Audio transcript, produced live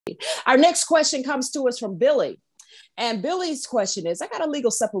Our next question comes to us from Billy. And Billy's question is, I got a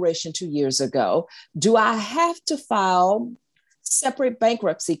legal separation 2 years ago. Do I have to file separate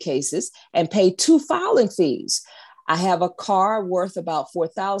bankruptcy cases and pay two filing fees? I have a car worth about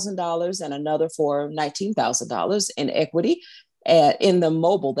 $4,000 and another for $19,000 in equity in the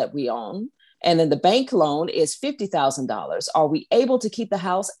mobile that we own. And then the bank loan is $50,000. Are we able to keep the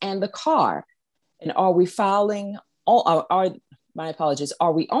house and the car? And are we filing, my apologies,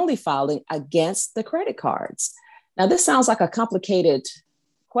 are we only filing against the credit cards? Now, this sounds like a complicated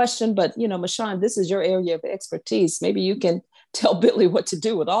question, but, Mashawn, this is your area of expertise. Maybe you can tell Billy what to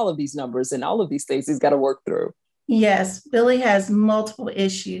do with all of these numbers and all of these things he's got to work through. Yes, Billy has multiple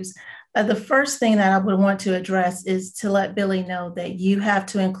issues. The first thing that I would want to address is to let Billy know that you have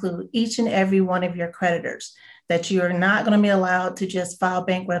to include each and every one of your creditors, that you are not going to be allowed to just file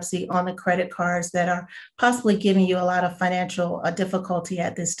bankruptcy on the credit cards that are possibly giving you a lot of financial difficulty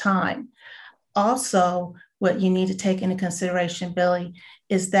at this time. Also, what you need to take into consideration, Billy,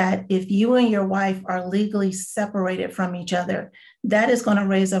 is that if you and your wife are legally separated from each other, that is going to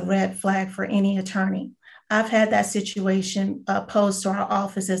raise a red flag for any attorney. I've had that situation posed to our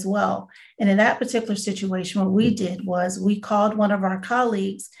office as well. And in that particular situation, what we did was we called one of our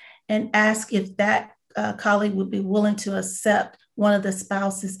colleagues and asked if that colleague would be willing to accept one of the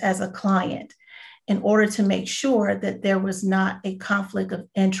spouses as a client in order to make sure that there was not a conflict of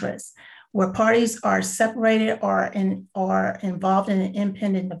interest. Where parties are separated or involved in an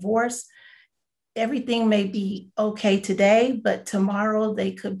impending divorce, everything may be okay today, but tomorrow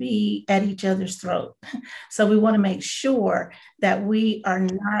they could be at each other's throat. So we want to make sure that we are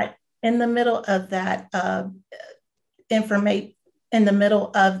not in the middle of that in the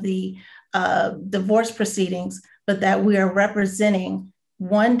middle of the divorce proceedings, but that we are representing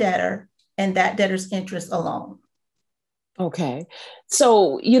one debtor and that debtor's interest alone. Okay.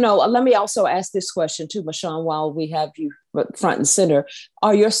 So, let me also ask this question too, Mashawn, while we have you front and center.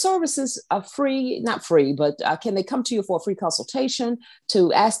 Are your services free? Not free, but can they come to you for a free consultation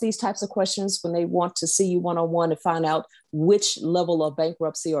to ask these types of questions when they want to see you one-on-one to find out which level of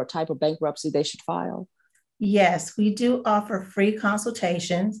bankruptcy or type of bankruptcy they should file? Yes, we do offer free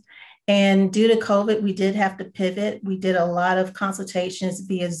consultations. And due to COVID, we did have to pivot. We did a lot of consultations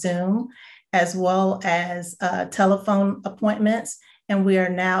via Zoom, as well as telephone appointments. And we are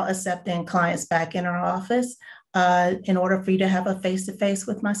now accepting clients back in our office in order for you to have a face-to-face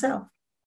with myself.